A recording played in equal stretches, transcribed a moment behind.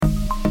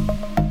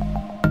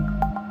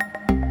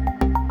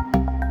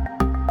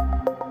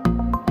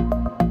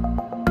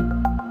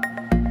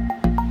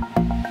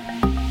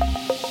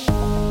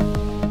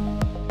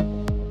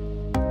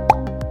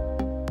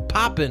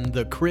poppin'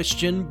 the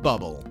Christian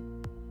bubble.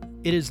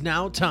 It is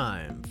now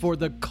time for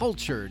the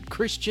Cultured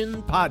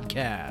Christian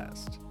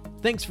Podcast.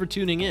 Thanks for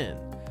tuning in.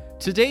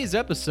 Today's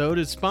episode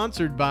is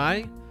sponsored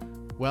by,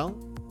 well,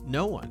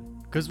 no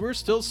one, because we're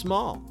still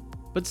small.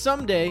 But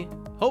someday,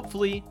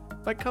 hopefully,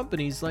 by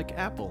companies like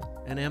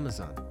Apple and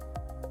Amazon.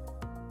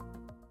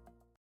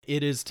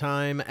 It is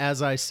time,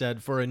 as I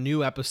said, for a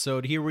new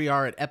episode. Here we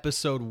are at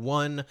episode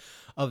 1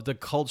 of the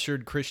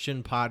Cultured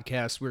Christian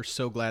Podcast. We're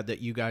so glad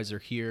that you guys are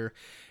here.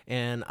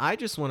 And I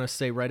just want to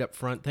say right up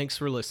front, thanks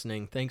for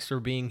listening. Thanks for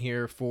being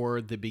here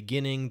for the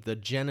beginning, the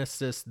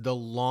genesis, the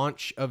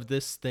launch of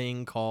this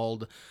thing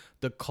called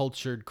the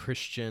Cultured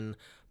Christian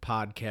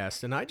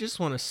Podcast. And I just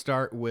want to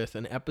start with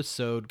an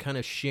episode kind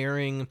of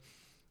sharing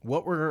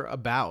what we're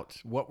about,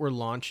 what we're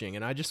launching.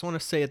 And I just want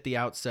to say at the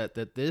outset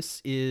that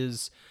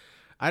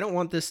I don't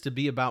want this to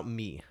be about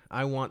me.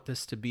 I want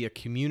this to be a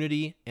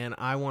community, and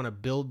I want to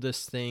build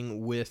this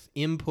thing with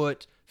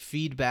input,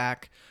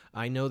 feedback.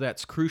 I know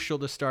that's crucial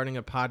to starting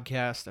a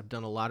podcast. I've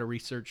done a lot of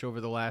research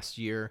over the last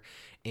year,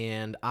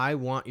 and I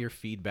want your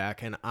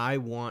feedback, and I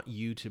want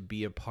you to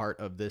be a part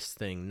of this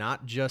thing.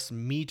 Not just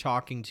me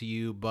talking to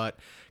you, but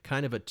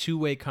kind of a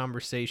two-way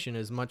conversation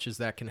as much as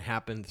that can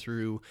happen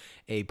through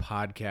a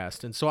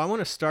podcast. And so I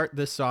want to start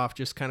this off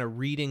just kind of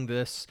reading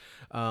this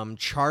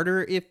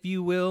charter, if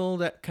you will.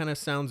 That kind of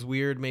sounds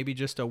weird. Maybe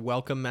just a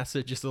welcome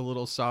message, just a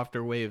little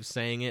softer way of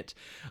saying it.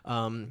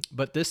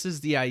 But this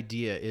is the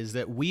idea, is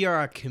that we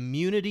are a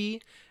community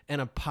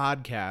and a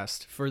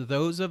podcast for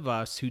those of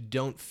us who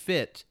don't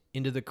fit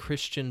into the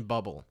Christian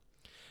bubble.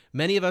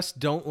 Many of us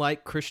don't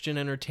like Christian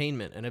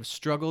entertainment and have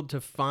struggled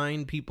to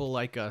find people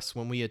like us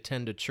when we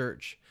attend a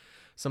church.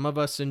 Some of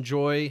us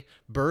enjoy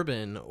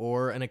bourbon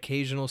or an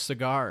occasional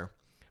cigar.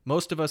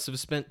 Most of us have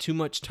spent too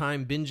much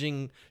time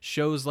binging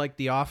shows like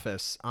The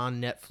Office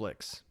on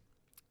Netflix.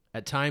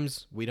 At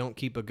times, we don't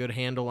keep a good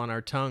handle on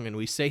our tongue and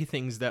we say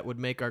things that would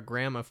make our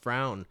grandma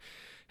frown.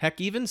 Heck,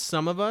 even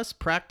some of us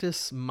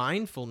practice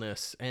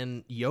mindfulness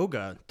and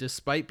yoga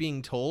despite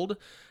being told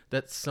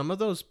that some of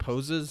those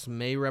poses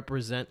may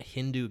represent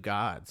Hindu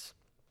gods.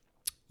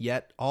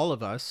 Yet, all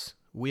of us,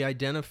 we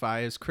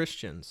identify as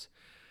Christians,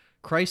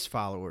 Christ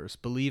followers,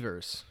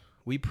 believers.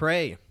 We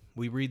pray,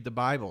 we read the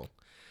Bible.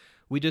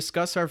 We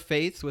discuss our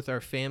faith with our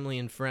family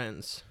and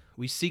friends.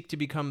 We seek to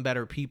become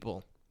better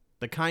people,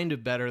 the kind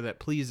of better that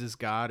pleases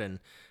God and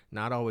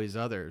not always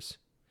others.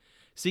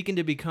 Seeking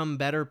to become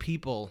better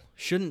people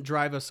shouldn't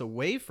drive us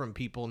away from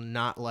people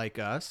not like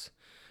us,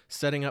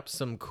 setting up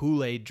some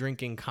Kool-Aid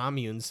drinking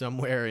commune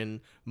somewhere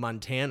in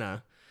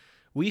Montana.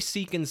 We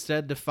seek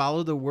instead to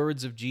follow the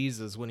words of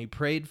Jesus when he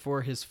prayed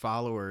for his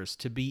followers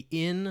to be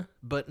in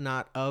but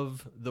not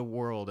of the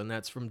world. And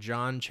that's from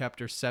John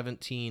chapter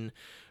 17,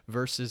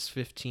 verses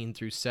 15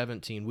 through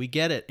 17. We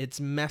get it.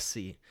 It's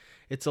messy.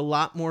 It's a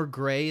lot more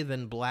gray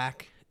than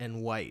black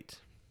and white.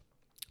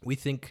 We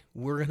think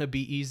we're going to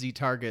be easy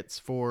targets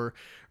for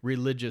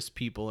religious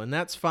people, and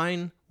that's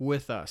fine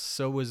with us.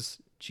 So was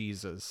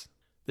Jesus.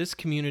 This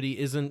community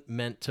isn't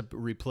meant to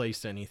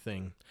replace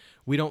anything.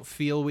 We don't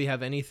feel we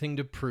have anything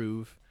to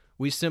prove.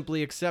 We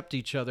simply accept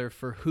each other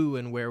for who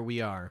and where we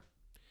are.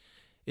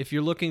 If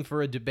you're looking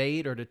for a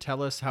debate or to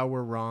tell us how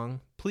we're wrong,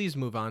 please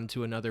move on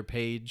to another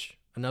page,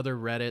 another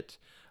Reddit,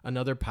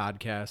 another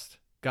podcast.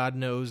 God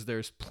knows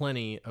there's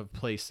plenty of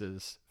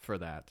places for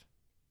that.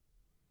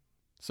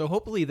 So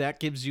hopefully that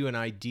gives you an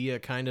idea,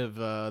 kind of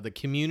the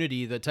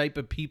community, the type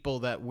of people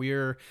that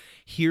we're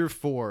here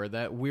for,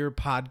 that we're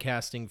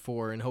podcasting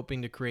for, and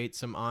hoping to create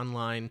some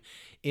online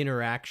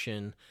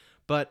interaction.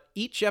 But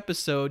each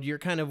episode, you're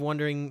kind of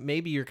wondering,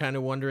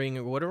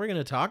 what are we going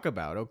to talk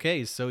about?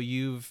 Okay, so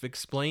you've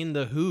explained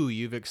the who,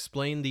 you've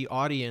explained the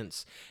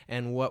audience,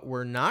 and what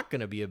we're not going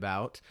to be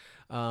about.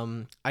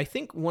 I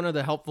think one of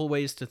the helpful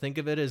ways to think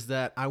of it is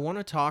that I want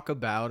to talk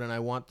about, and I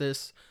want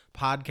this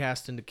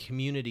podcast and the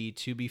community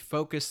to be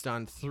focused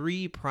on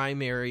 3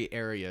 primary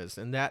areas,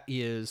 and that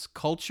is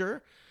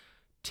culture,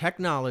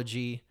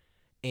 technology,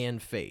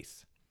 and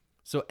faith.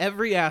 So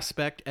every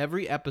aspect,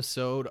 every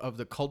episode of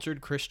the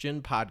Cultured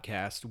Christian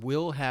Podcast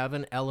will have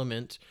an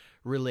element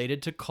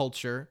related to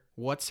culture,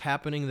 what's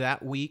happening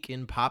that week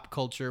in pop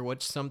culture,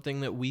 what's something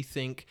that we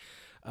think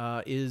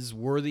is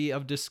worthy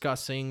of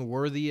discussing,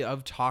 worthy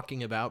of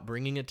talking about,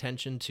 bringing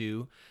attention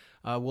to.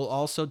 We'll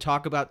also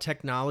talk about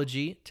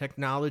technology.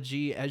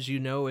 Technology, as you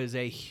know, is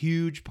a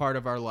huge part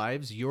of our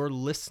lives. You're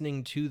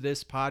listening to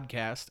this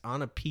podcast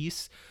on a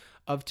piece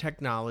of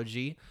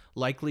technology,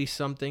 likely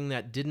something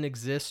that didn't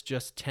exist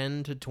just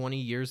 10 to 20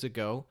 years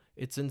ago.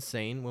 It's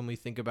insane when we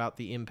think about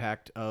the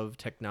impact of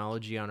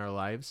technology on our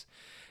lives.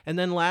 And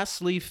then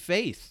lastly,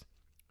 faith.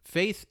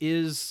 Faith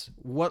is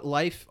what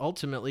life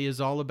ultimately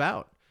is all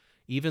about.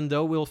 Even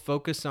though we'll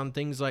focus on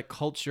things like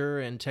culture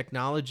and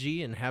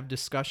technology and have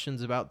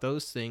discussions about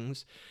those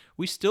things,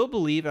 we still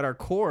believe at our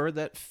core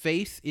that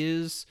faith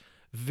is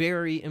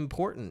very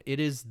important. It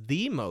is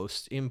the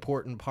most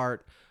important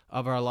part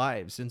of our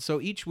lives. And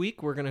so each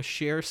week we're going to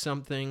share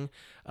something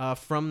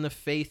from the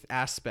faith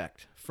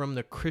aspect, from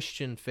the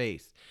Christian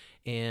faith.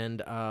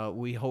 And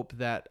we hope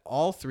that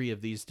all three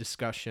of these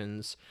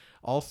discussions,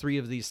 all three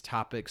of these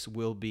topics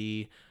will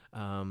be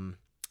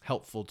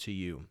helpful to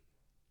you.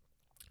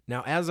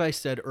 Now, as I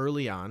said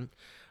early on,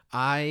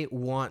 I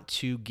want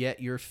to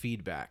get your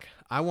feedback.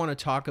 I want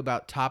to talk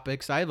about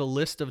topics. I have a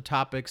list of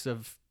topics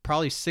of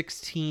probably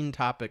 16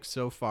 topics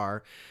so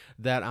far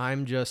that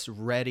I'm just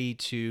ready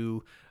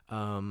to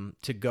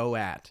go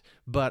at.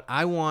 But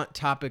I want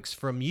topics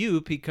from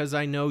you because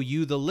I know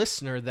you, the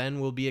listener, then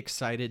will be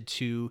excited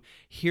to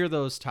hear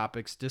those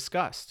topics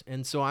discussed.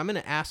 And so I'm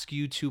going to ask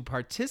you to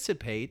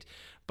participate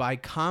by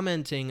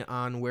commenting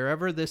on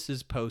wherever this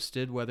is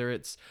posted, whether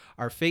it's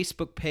our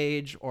Facebook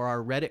page or our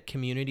Reddit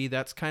community.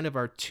 That's kind of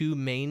our two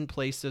main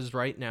places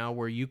right now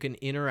where you can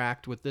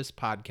interact with this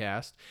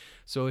podcast.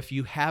 So if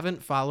you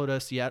haven't followed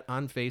us yet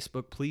on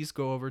Facebook, please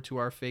go over to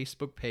our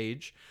Facebook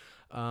page.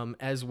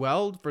 As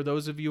well, for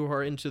those of you who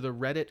are into the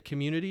Reddit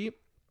community,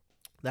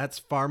 that's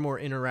far more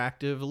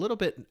interactive, a little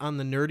bit on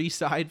the nerdy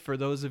side for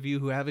those of you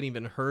who haven't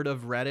even heard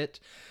of Reddit.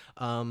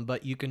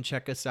 But you can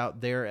check us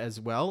out there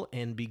as well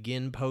and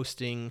begin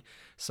posting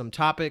some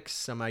topics,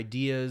 some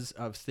ideas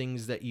of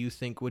things that you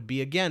think would be,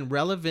 again,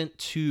 relevant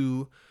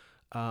to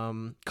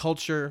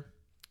culture,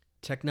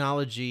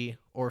 technology,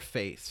 or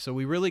faith. So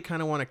we really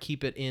kind of want to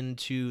keep it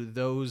into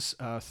those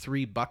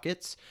three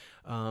buckets.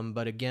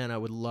 But again, I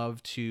would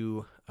love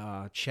to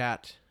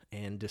chat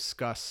and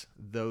discuss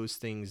those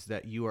things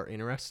that you are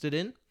interested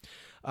in.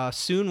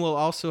 Soon we'll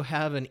also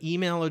have an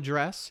email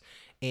address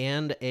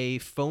and a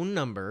phone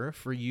number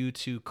for you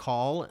to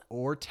call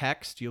or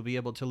text. You'll be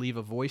able to leave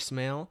a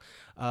voicemail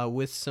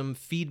with some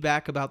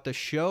feedback about the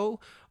show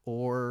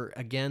or,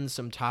 again,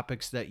 some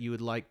topics that you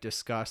would like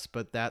discussed,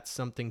 but that's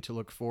something to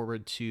look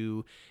forward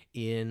to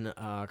in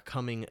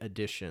coming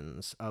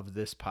editions of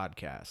this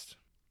podcast.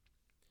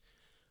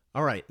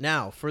 All right,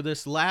 now for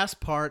this last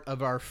part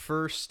of our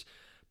first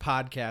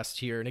podcast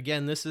here. And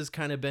again, this has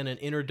kind of been an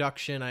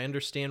introduction. I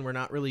understand we're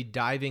not really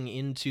diving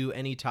into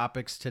any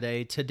topics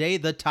today. Today,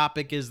 the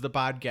topic is the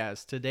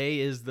podcast. Today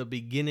is the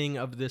beginning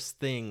of this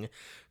thing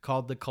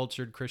called the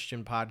Cultured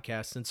Christian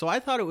Podcast. And so I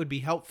thought it would be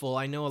helpful.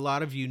 I know a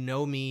lot of you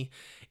know me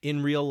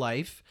in real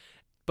life,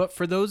 but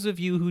for those of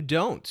you who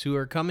don't, who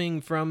are coming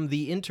from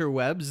the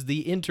interwebs,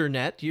 the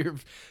internet,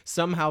 you've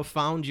somehow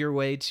found your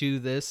way to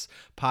this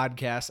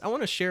podcast, I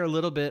want to share a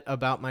little bit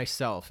about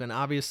myself. And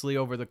obviously,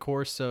 over the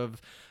course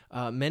of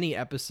many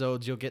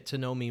episodes, you'll get to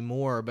know me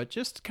more, but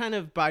just kind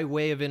of by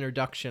way of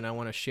introduction, I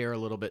want to share a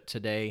little bit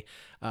today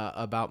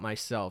about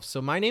myself.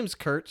 So my name's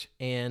Kurt,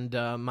 and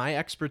my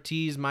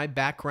expertise, my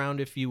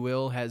background, if you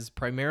will, has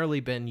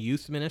primarily been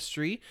youth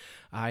ministry.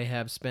 I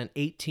have spent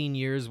 18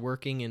 years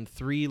working in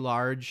three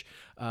large,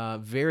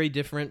 very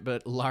different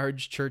but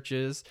large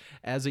churches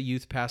as a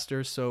youth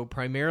pastor. So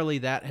primarily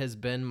that has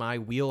been my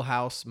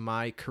wheelhouse.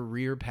 My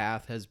career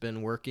path has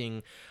been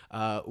working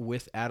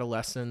with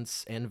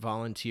adolescents and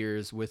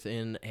volunteers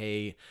within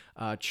a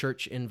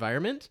church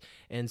environment.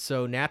 And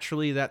so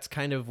naturally, that's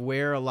kind of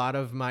where a lot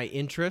of my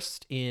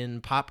interest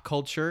in pop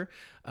culture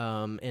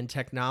and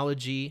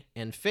technology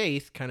and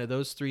faith, kind of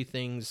those three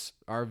things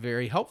are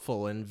very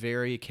helpful and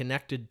very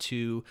connected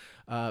to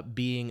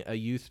being a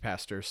youth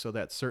pastor. So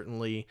that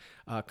certainly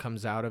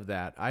comes out of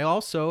that. I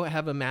also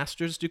have a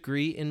master's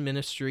degree in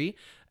ministry,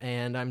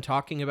 and I'm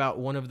talking about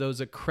one of those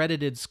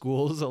accredited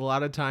schools. A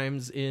lot of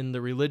times in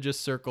the religious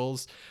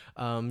circles,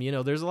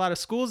 there's a lot of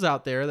schools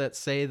out there that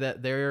say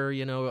that they're,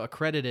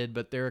 accredited,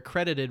 but they're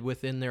accredited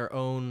within their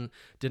own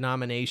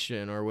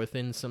denomination or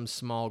within some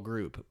small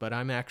group. But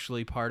I'm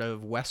actually part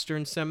of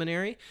Western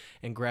Seminary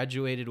and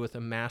graduated with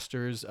a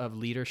master's of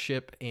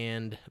leadership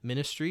and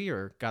ministry,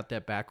 or got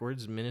that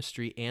backwards,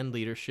 ministry and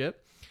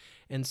leadership.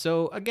 And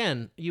so,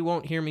 again, you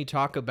won't hear me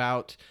talk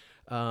about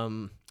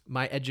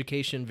my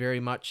education very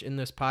much in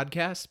this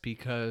podcast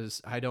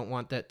because I don't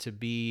want that to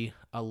be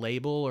a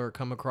label or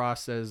come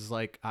across as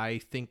like I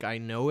think I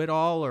know it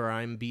all or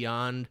I'm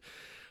beyond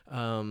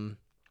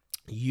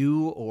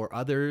you or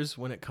others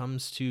when it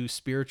comes to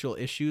spiritual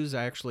issues.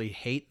 I actually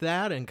hate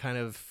that and kind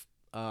of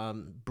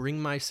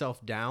bring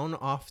myself down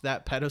off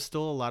that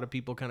pedestal. A lot of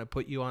people kind of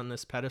put you on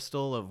this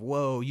pedestal of,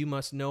 whoa, you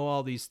must know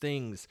all these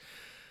things.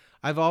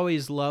 I've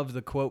always loved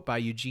the quote by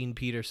Eugene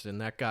Peterson.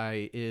 That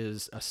guy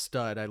is a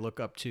stud. I look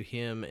up to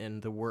him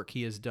and the work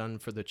he has done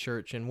for the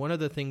church. And one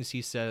of the things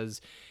he says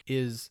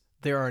is,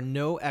 there are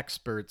no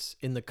experts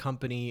in the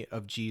company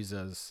of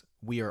Jesus.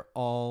 We are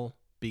all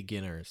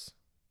beginners.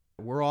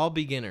 We're all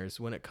beginners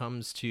when it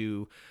comes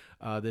to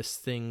this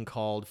thing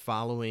called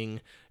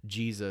following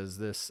Jesus,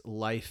 this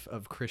life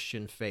of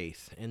Christian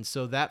faith. And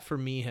so that for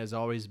me has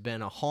always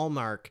been a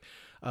hallmark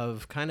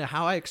of kind of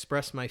how I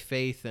express my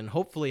faith and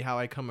hopefully how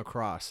I come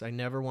across. I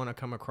never want to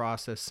come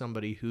across as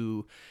somebody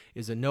who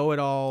is a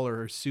know-it-all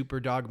or super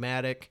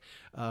dogmatic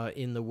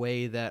in the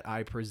way that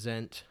I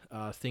present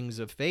things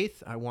of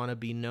faith. I want to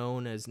be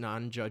known as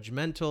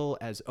non-judgmental,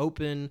 as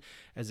open,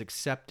 as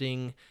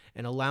accepting,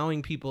 and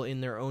allowing people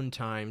in their own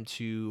time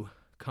to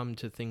come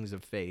to things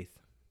of faith.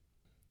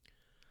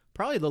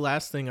 Probably the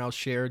last thing I'll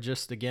share,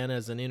 just again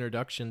as an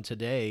introduction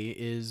today,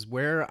 is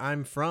where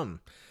I'm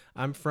from.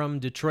 I'm from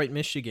Detroit,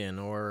 Michigan,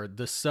 or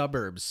the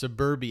suburbs,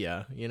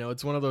 suburbia.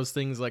 It's one of those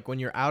things like when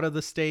you're out of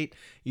the state,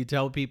 you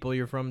tell people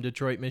you're from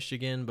Detroit,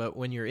 Michigan, but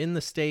when you're in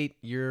the state,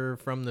 you're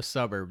from the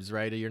suburbs,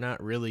 right? You're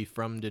not really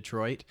from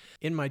Detroit.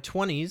 In my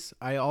 20s,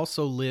 I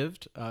also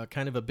lived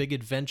kind of a big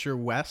adventure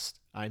west.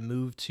 I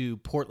moved to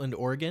Portland,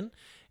 Oregon,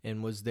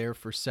 and was there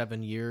for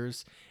 7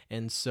 years.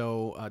 And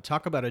so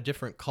talk about a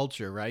different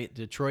culture, right?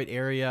 Detroit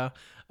area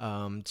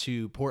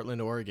to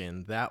Portland,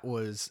 Oregon. That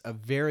was a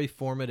very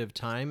formative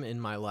time in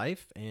my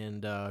life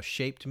and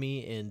shaped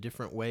me in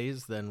different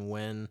ways than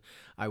when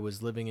I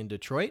was living in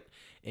Detroit.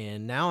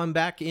 And now I'm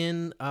back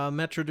in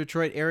Metro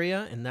Detroit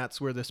area, and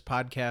that's where this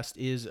podcast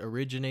is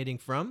originating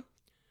from.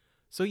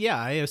 So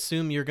yeah, I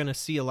assume you're going to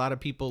see a lot of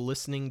people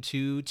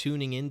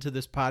tuning into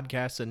this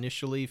podcast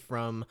initially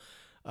from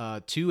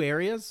two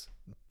areas,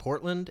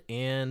 Portland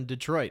and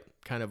Detroit,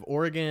 kind of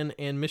Oregon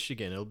and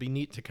Michigan. It'll be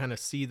neat to kind of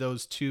see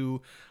those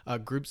two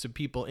groups of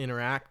people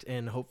interact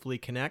and hopefully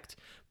connect.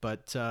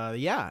 But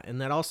yeah, and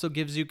that also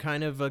gives you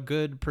kind of a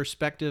good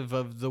perspective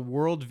of the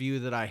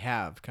worldview that I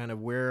have, kind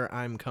of where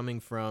I'm coming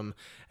from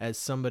as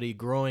somebody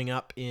growing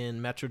up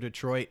in Metro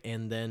Detroit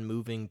and then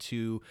moving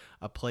to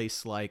a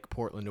place like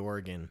Portland,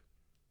 Oregon.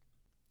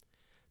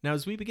 Now,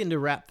 as we begin to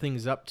wrap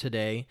things up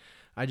today,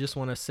 I just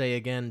want to say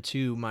again,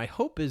 too, my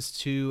hope is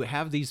to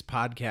have these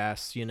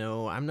podcasts.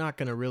 I'm not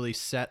going to really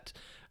set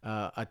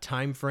a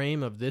time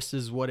frame of this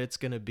is what it's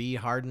going to be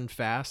hard and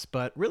fast,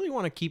 but really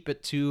want to keep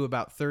it to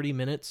about 30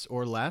 minutes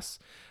or less.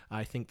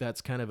 I think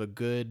that's kind of a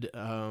good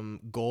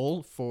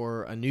goal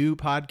for a new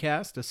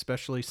podcast,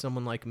 especially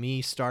someone like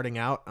me starting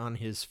out on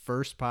his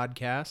first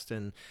podcast.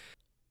 And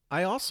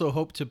I also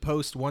hope to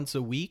post once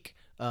a week.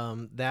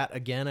 That,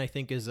 again, I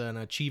think is an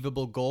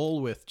achievable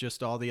goal with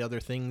just all the other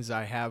things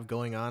I have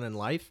going on in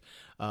life.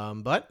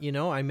 But,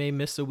 I may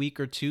miss a week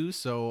or two,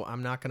 so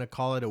I'm not going to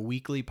call it a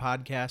weekly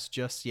podcast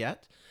just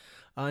yet.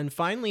 And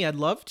finally, I'd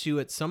love to,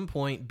 at some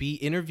point, be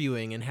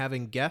interviewing and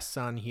having guests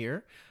on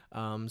here.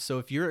 So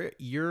if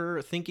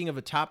you're thinking of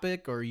a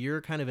topic or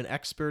you're kind of an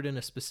expert in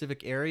a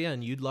specific area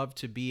and you'd love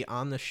to be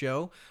on the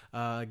show,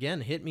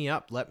 again, hit me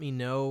up. Let me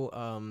know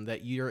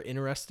that you're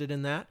interested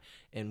in that,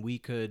 and we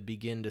could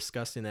begin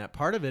discussing that.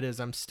 Part of it is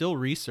I'm still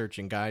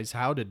researching, guys,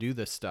 how to do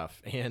this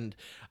stuff, and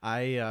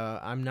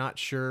I'm not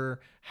sure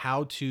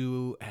how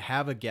to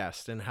have a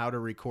guest and how to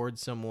record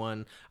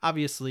someone.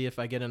 Obviously, if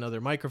I get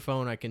another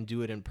microphone, I can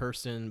do it in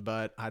person,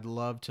 but I'd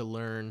love to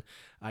learn.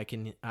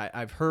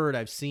 I've heard,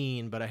 I've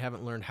seen, but I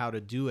haven't learned how to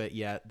do it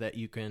yet, that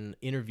you can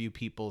interview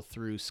people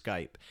through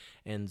Skype.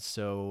 And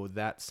so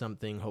that's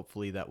something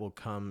hopefully that will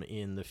come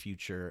in the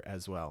future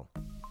as well.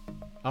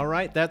 All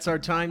right, that's our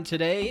time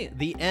today.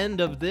 The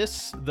end of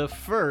this, the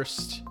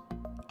first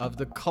of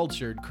the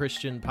Cultured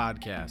Christian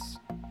Podcast.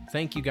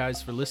 Thank you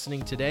guys for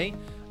listening today.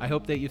 I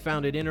hope that you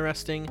found it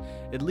interesting,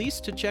 at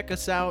least to check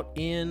us out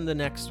in the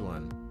next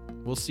one.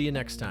 We'll see you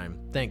next time.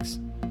 Thanks.